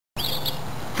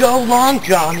Go long,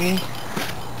 Johnny.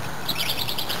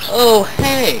 Oh,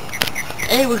 hey.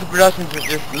 AWP Productions has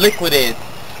just liquidated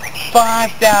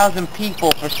 5,000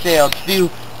 people for sale to do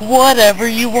whatever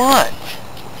you want.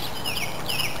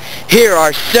 Here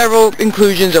are several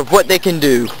inclusions of what they can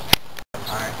do.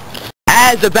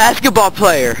 As a basketball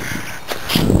player.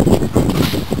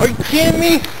 Are you kidding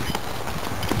me?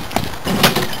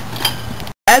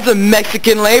 As a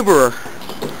Mexican laborer.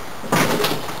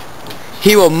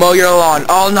 He will mow your lawn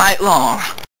all night long.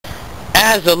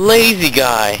 As a lazy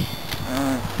guy.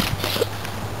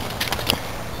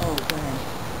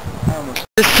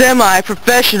 A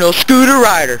semi-professional scooter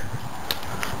rider.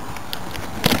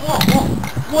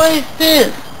 What is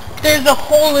this? There's a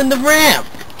hole in the ramp.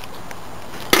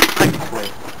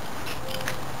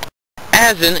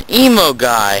 As an emo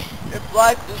guy. If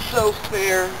life is so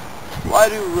fair, why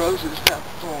do roses have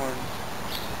thorns?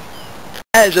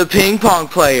 As a ping pong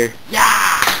player.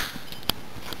 Yeah!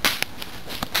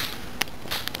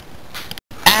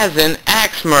 As an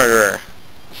axe murderer.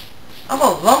 I'm a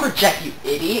lumberjack, you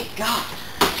idiot. God.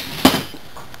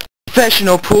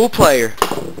 Professional pool player.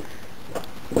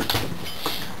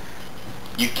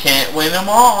 You can't win them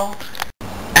all.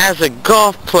 As a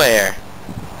golf player.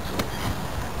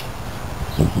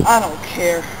 I don't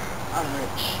care. I'm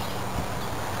rich.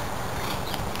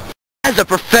 As a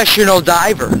professional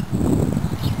diver.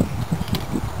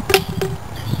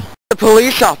 A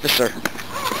police officer.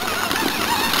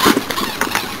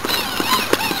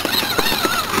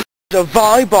 As a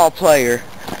volleyball player.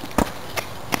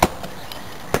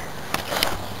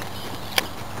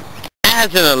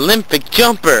 As an Olympic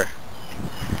jumper.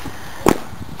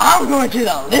 I'm going to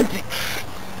the Olympics.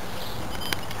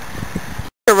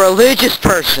 A religious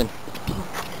person.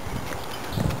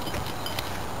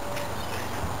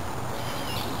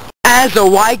 As a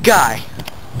white guy.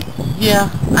 Yeah,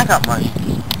 I got money.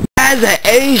 As an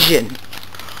Asian.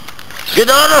 Get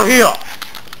out of here.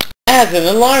 As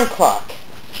an alarm clock.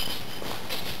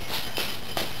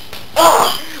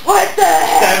 Oh, what the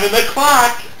heck? 7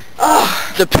 o'clock.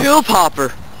 Oh, the pill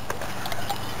popper.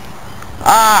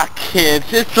 Ah,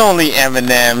 kids, it's only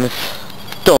M&M's.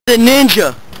 The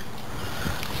ninja.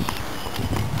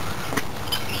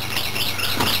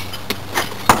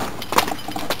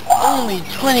 Only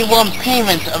 21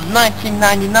 payments of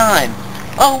 $19.99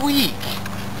 a week.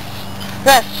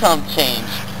 That's some change.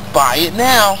 Buy it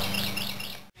now.